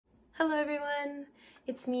Hello everyone,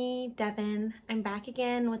 it's me, Devin. I'm back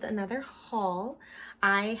again with another haul.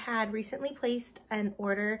 I had recently placed an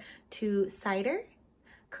order to CIDER,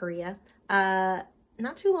 Korea,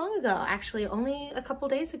 not too long ago, actually only a couple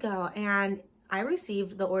days ago, and I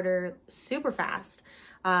received the order super fast,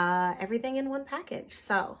 everything in one package.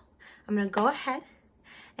 So I'm gonna go ahead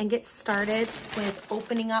and get started with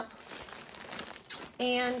opening up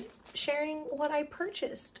and sharing what I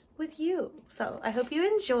purchased with you. So I hope you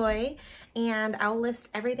enjoy, and I'll list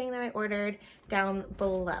everything that I ordered down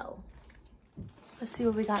below. Let's see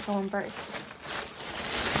what we got going first.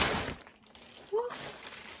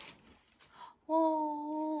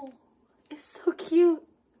 Oh, it's so cute.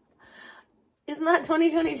 It's not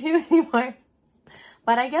 2022 anymore,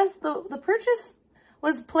 but I guess the purchase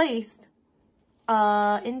was placed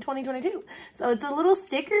in 2022. So it's a little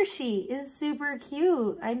sticker sheet. It's super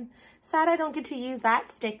cute. I'm sad I don't get to use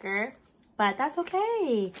that sticker, but that's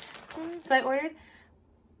okay. So I ordered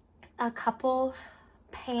a couple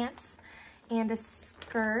pants and a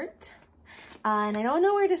skirt. And I don't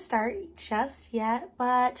know where to start just yet,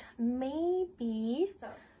 but maybe. So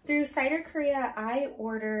through CIDER Korea, I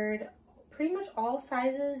ordered pretty much all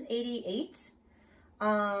sizes 88.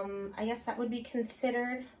 I guess that would be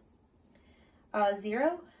considered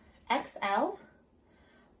 0 XL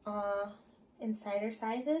in CIDER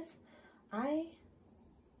sizes. I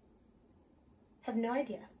have no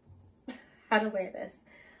idea how to wear this.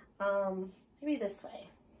 Maybe this way.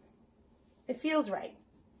 It feels right.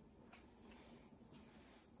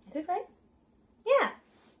 Is it right? Yeah.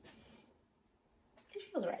 It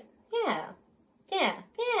feels right. Yeah. Yeah.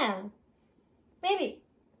 Yeah. Maybe.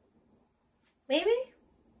 Maybe?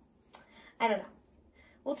 I don't know.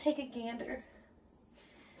 We'll take a gander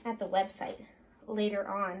at the website later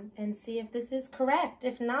on and see if this is correct.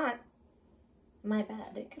 If not, my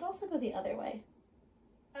bad. It could also go the other way.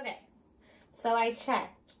 Okay, so I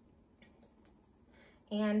checked,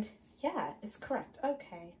 and yeah, it's correct.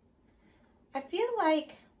 Okay, I feel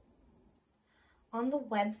like on the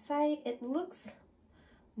website it looks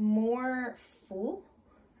more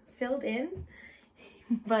filled in,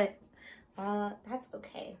 but that's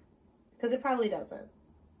okay, because it probably doesn't.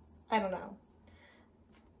 I don't know.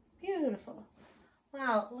 Beautiful.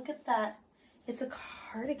 Wow, look at that. It's a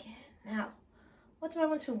cardigan. Now, what do I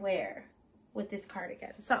want to wear with this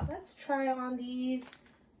cardigan? So let's try on these,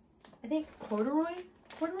 I think corduroy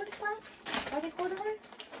slacks. Are they corduroy?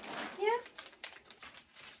 Yeah.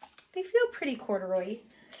 They feel pretty corduroy.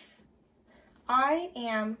 I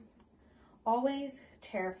am always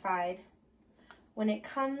terrified when it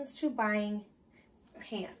comes to buying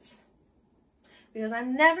pants, because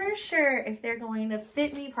I'm never sure if they're going to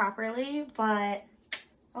fit me properly, but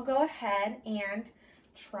I'll go ahead and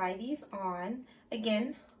try these on.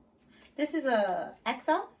 Again, this is a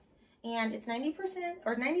XL, and it's 90%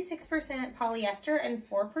 or 96% polyester and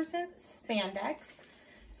 4% spandex.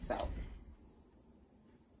 So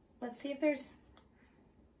let's see if there's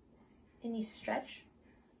any stretch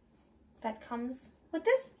that comes with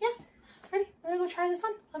this. Yeah, ready? I'm gonna go try this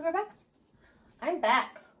on. I'll be right back. I'm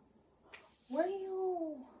back.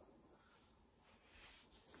 Wow.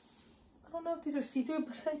 I don't know if these are see-through,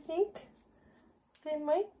 but I think they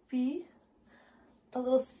might be a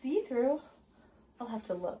little see-through. I'll have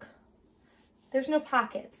to look. There's no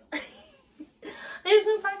pockets. There's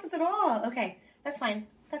no pockets at all. Okay, that's fine.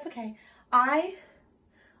 That's okay. I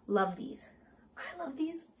love these. I love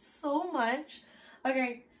these so much.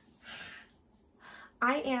 Okay.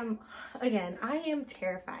 I am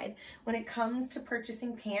terrified when it comes to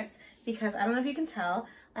purchasing pants, because I don't know if you can tell,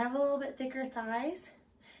 I have a little bit thicker thighs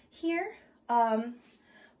here,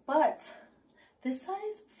 but this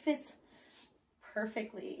size fits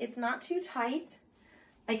perfectly. It's not too tight.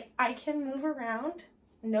 Like, I can move around,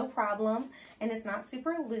 no problem, and it's not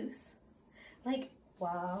super loose. Like,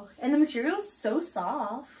 wow. And the material's so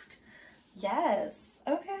soft. Yes.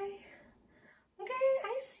 Okay. Okay,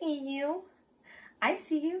 I see you. I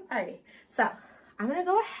see you. Alrighty, so I'm gonna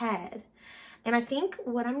go ahead, and I think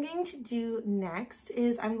what I'm going to do next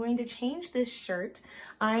is I'm going to change this shirt.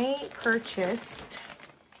 I purchased,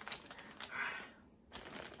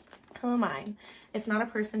 who am I, if not a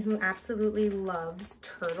person who absolutely loves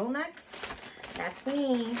turtlenecks? That's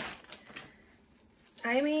me.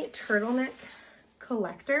 I'm a turtleneck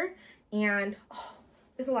collector, and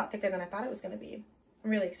it's a lot thicker than I thought it was gonna be.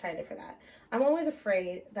 I'm really excited for that. I'm always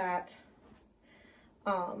afraid that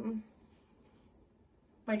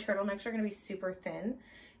my turtlenecks are going to be super thin.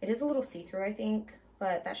 It is a little see-through, I think,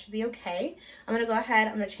 but that should be okay. I'm going to go ahead,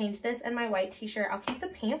 I'm going to change this and my white t-shirt. I'll keep the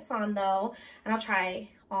pants on though, and I'll try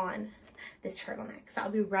on this turtleneck. So I'll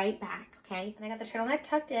be right back, okay? And I got the turtleneck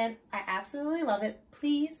tucked in. I absolutely love it.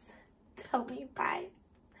 Please tell me why.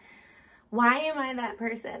 Why am I that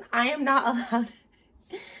person? I am not allowed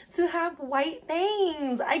to have white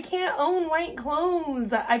things. I can't own white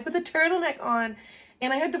clothes. I put the turtleneck on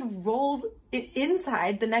and I had to roll it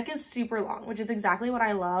inside. The neck is super long, which is exactly what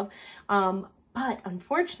I love. But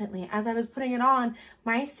unfortunately, as I was putting it on,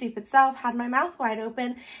 my stupid self had my mouth wide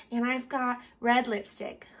open and I've got red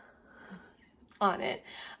lipstick on it.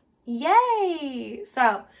 Yay!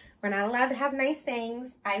 So we're not allowed to have nice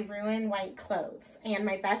things. I ruin white clothes. And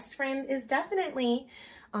my best friend is definitely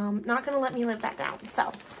not gonna let me live that down. So,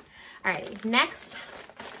 alrighty, next,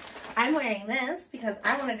 I'm wearing this because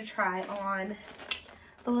I wanted to try on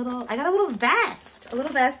I got a little vest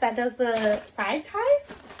that does the side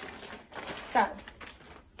ties. So,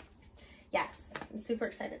 yes, I'm super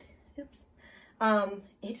excited. Oops.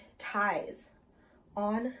 It ties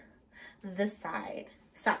on the side.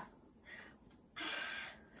 So,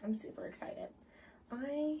 I'm super excited.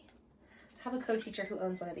 I have a co-teacher who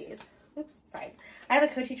owns one of these. Oops, sorry. I have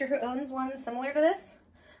a co-teacher who owns one similar to this.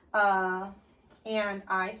 And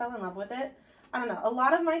I fell in love with it. I don't know. A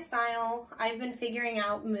lot of my style, I've been figuring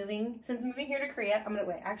out since moving here to Korea. I'm going to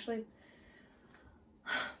wait. Actually,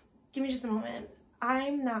 give me just a moment.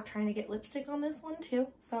 I'm not trying to get lipstick on this one too.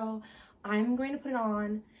 So I'm going to put it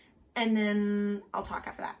on and then I'll talk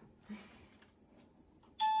after that.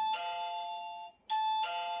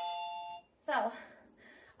 So,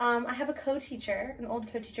 I have a co-teacher, an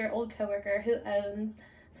old co-teacher, old co-worker who owns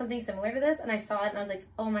something similar to this, and I saw it and I was like,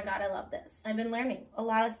 oh my god, I love this. I've been learning a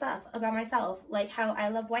lot of stuff about myself, like how I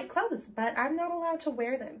love white clothes, but I'm not allowed to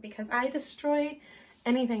wear them because I destroy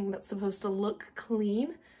anything that's supposed to look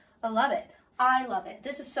clean. I love it. I love it.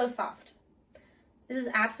 This is so soft. This is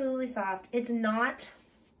absolutely soft. It's not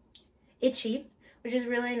itchy, which is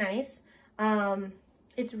really nice.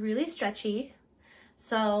 It's really stretchy.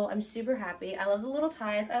 So I'm super happy. I love the little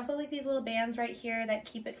ties. I also like these little bands right here that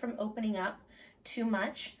keep it from opening up too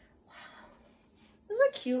much. Wow. This is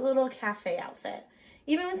a cute little cafe outfit.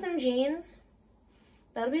 Even with some jeans,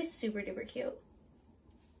 that'll be super duper cute.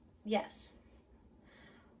 Yes.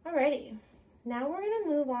 Alrighty. Now we're going to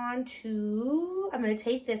move on to, I'm going to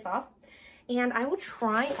take this off and I will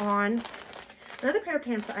try on another pair of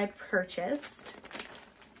pants that I purchased.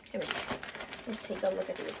 Here we go. Let's take a look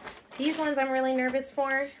at these. These ones I'm really nervous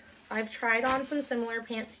for. I've tried on some similar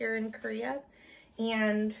pants here in Korea,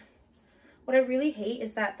 and what I really hate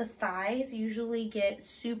is that the thighs usually get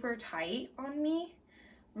super tight on me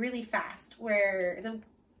really fast, where the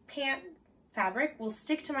pant fabric will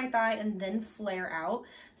stick to my thigh and then flare out.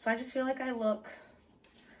 So I just feel like I look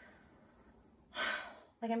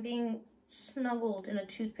like I'm being snuggled in a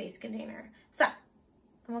toothpaste container. So I'm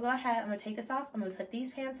gonna go ahead, I'm gonna take this off, I'm gonna put these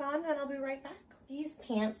pants on, and I'll be right back. These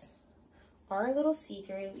pants are a little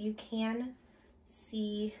see-through. You can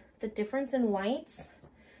see the difference in whites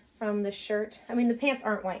from the shirt. I mean, the pants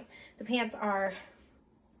aren't white. The pants are,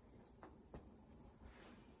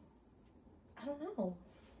 I don't know.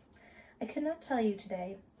 I could not tell you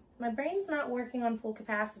today. My brain's not working on full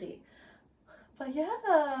capacity. But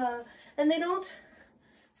yeah, and they don't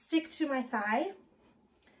stick to my thigh.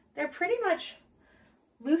 They're pretty much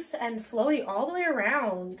loose and flowy all the way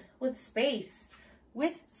around with space.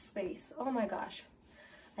 Oh my gosh.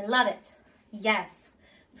 I love it. Yes.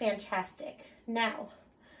 Fantastic. Now,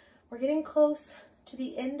 we're getting close to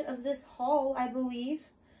the end of this haul, I believe.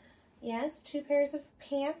 Yes, 2 pairs of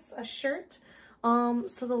pants, a shirt. So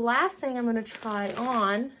the last thing I'm going to try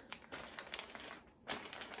on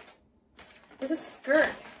is a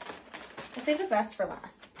skirt. I saved the best for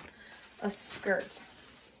last. A skirt.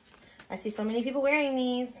 I see so many people wearing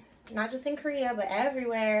these, not just in Korea, but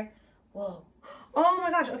everywhere. Whoa. Oh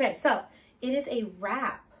my gosh. Okay, so it is a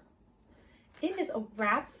wrap. It is a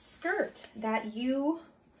wrap skirt that you,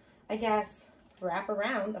 I guess, wrap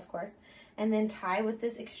around, of course, and then tie with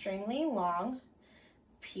this extremely long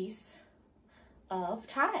piece of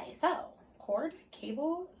tie. So, cord,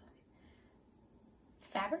 cable,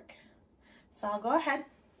 fabric. So I'll go ahead.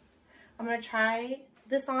 I'm going to try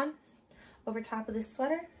this on over top of this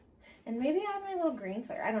sweater. And maybe add my little green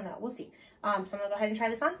sweater. I don't know. We'll see. So I'm going to go ahead and try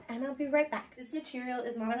this on, and I'll be right back. This material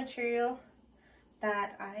is not a material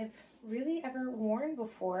that I've really ever worn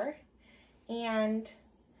before. And,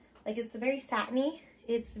 like, it's very satiny.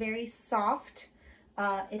 It's very soft.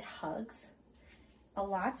 It hugs a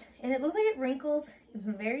lot. And it looks like it wrinkles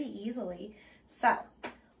very easily. So,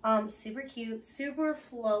 super cute. Super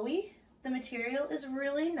flowy. The material is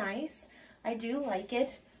really nice. I do like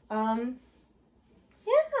it.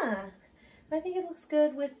 Yeah, I think it looks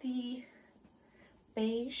good with the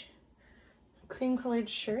beige cream colored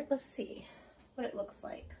shirt. Let's see what it looks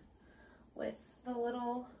like with the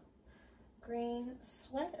little green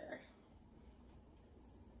sweater.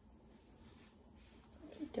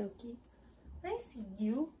 Okie dokie. I see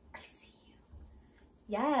you. I see you.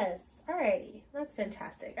 Yes. Alrighty. That's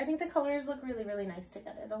fantastic. I think the colors look really, really nice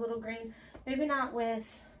together. The little green, maybe not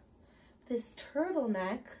with this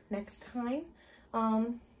turtleneck next time.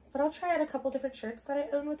 But I'll try out a couple different shirts that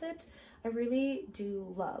I own with it. I really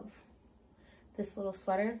do love this little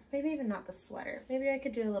sweater. Maybe even not the sweater. Maybe I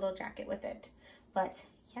could do a little jacket with it. But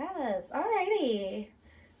yes, alrighty.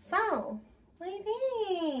 So, what do you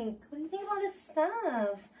think? What do you think about this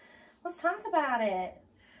stuff? Let's talk about it.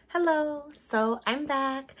 Hello, so I'm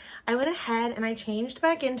back. I went ahead and I changed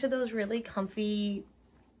back into those really comfy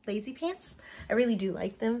lazy pants. I really do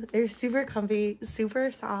like them. They're super comfy,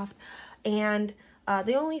 super soft, and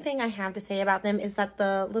the only thing I have to say about them is that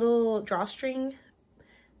the little drawstring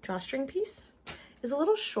piece is a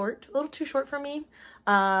little short, a little too short for me,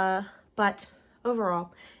 but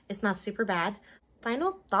overall, it's not super bad.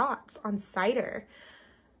 Final thoughts on CIDER.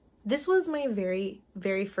 This was my very,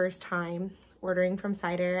 very first time ordering from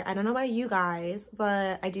CIDER. I don't know about you guys,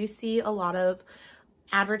 but I do see a lot of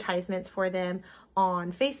advertisements for them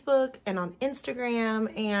on Facebook and on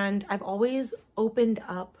Instagram, and I've always opened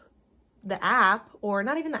up the app, or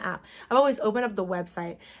not even the app, I've always opened up the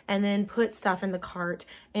website and then put stuff in the cart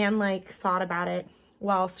and like thought about it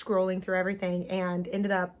while scrolling through everything and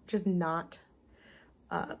ended up just not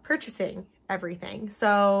purchasing everything,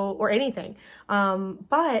 so, or anything.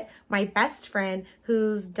 But my best friend,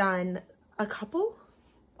 who's done a couple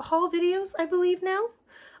haul videos, I believe now,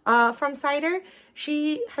 from CIDER,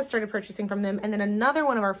 she has started purchasing from them, and then another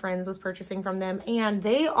one of our friends was purchasing from them, and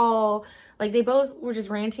they all, like, they both were just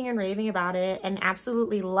ranting and raving about it and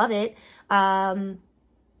absolutely love it.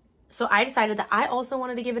 So I decided that I also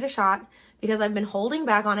wanted to give it a shot because I've been holding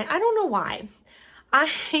back on it. I don't know why.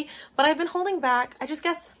 But I've been holding back. I just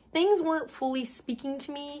guess things weren't fully speaking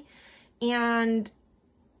to me, and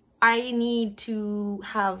I need to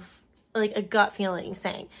have like a gut feeling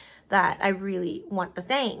saying that I really want the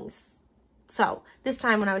things. So this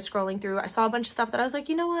time when I was scrolling through, I saw a bunch of stuff that I was like,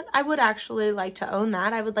 you know what? I would actually like to own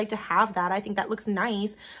that. I would like to have that. I think that looks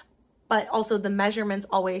nice. But also the measurements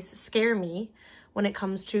always scare me when it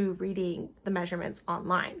comes to reading the measurements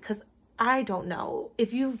online. Because I don't know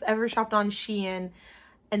if you've ever shopped on Shein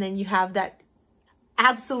and then you have that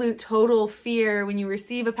absolute total fear when you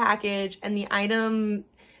receive a package and the item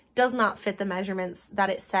does not fit the measurements that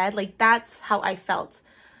it said. Like, that's how I felt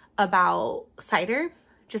about CIDER.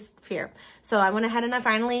 Just fear. So I went ahead and I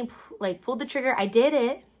finally like pulled the trigger. I did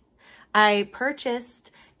it. I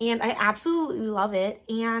purchased and I absolutely love it.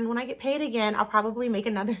 And when I get paid again, I'll probably make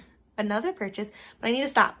another purchase, but I need to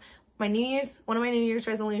stop. One of my New Year's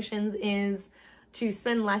resolutions is to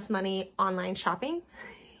spend less money online shopping.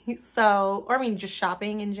 So, or I mean just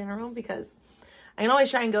shopping in general, because I can always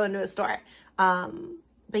try and go into a store.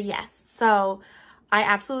 But yes, so I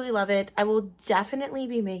absolutely love it. I will definitely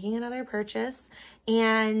be making another purchase.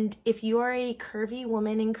 And if you are a curvy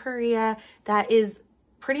woman in Korea that is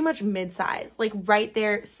pretty much mid-size, like right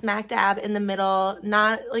there, smack dab in the middle,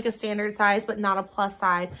 not like a standard size, but not a plus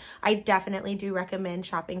size, I definitely do recommend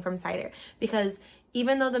shopping from CIDER, because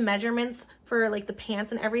even though the measurements for like the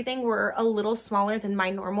pants and everything were a little smaller than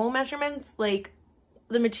my normal measurements, like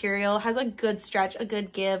the material has a good stretch, a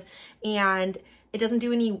good give, and it doesn't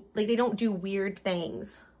do any, like they don't do weird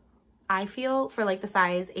things, I feel, for like the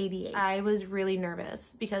size 88. I was really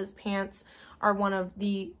nervous because pants are one of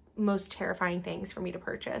the most terrifying things for me to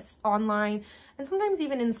purchase online and sometimes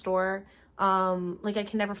even in store. Like I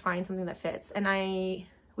can never find something that fits, and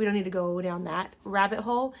we don't need to go down that rabbit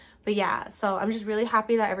hole. But yeah, so I'm just really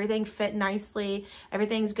happy that everything fit nicely.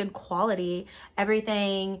 Everything's good quality.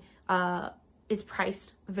 Everything is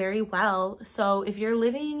priced very well. So if you're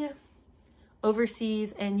living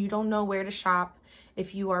overseas and you don't know where to shop,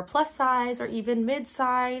 if you are plus size or even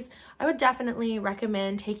mid-size, I would definitely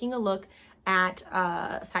recommend taking a look at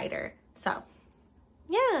CIDER. So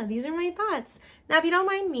yeah, these are my thoughts. Now, if you don't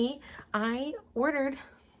mind me, I ordered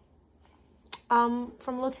from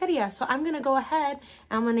Loteria, so I'm gonna go ahead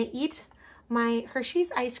and I'm gonna eat my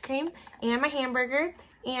Hershey's ice cream and my hamburger,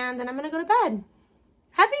 and then I'm gonna go to bed.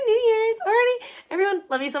 Happy New Year's already, everyone.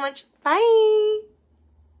 Love you so much. Bye.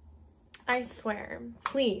 I swear,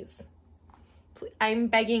 please, I'm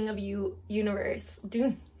begging of you, universe,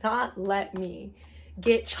 do not let me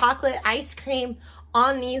get chocolate ice cream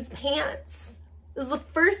on these pants. This is the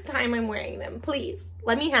first time I'm wearing them. Please,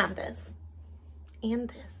 let me have this and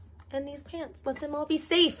this and these pants. Let them all be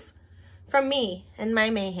safe from me and my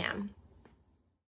mayhem.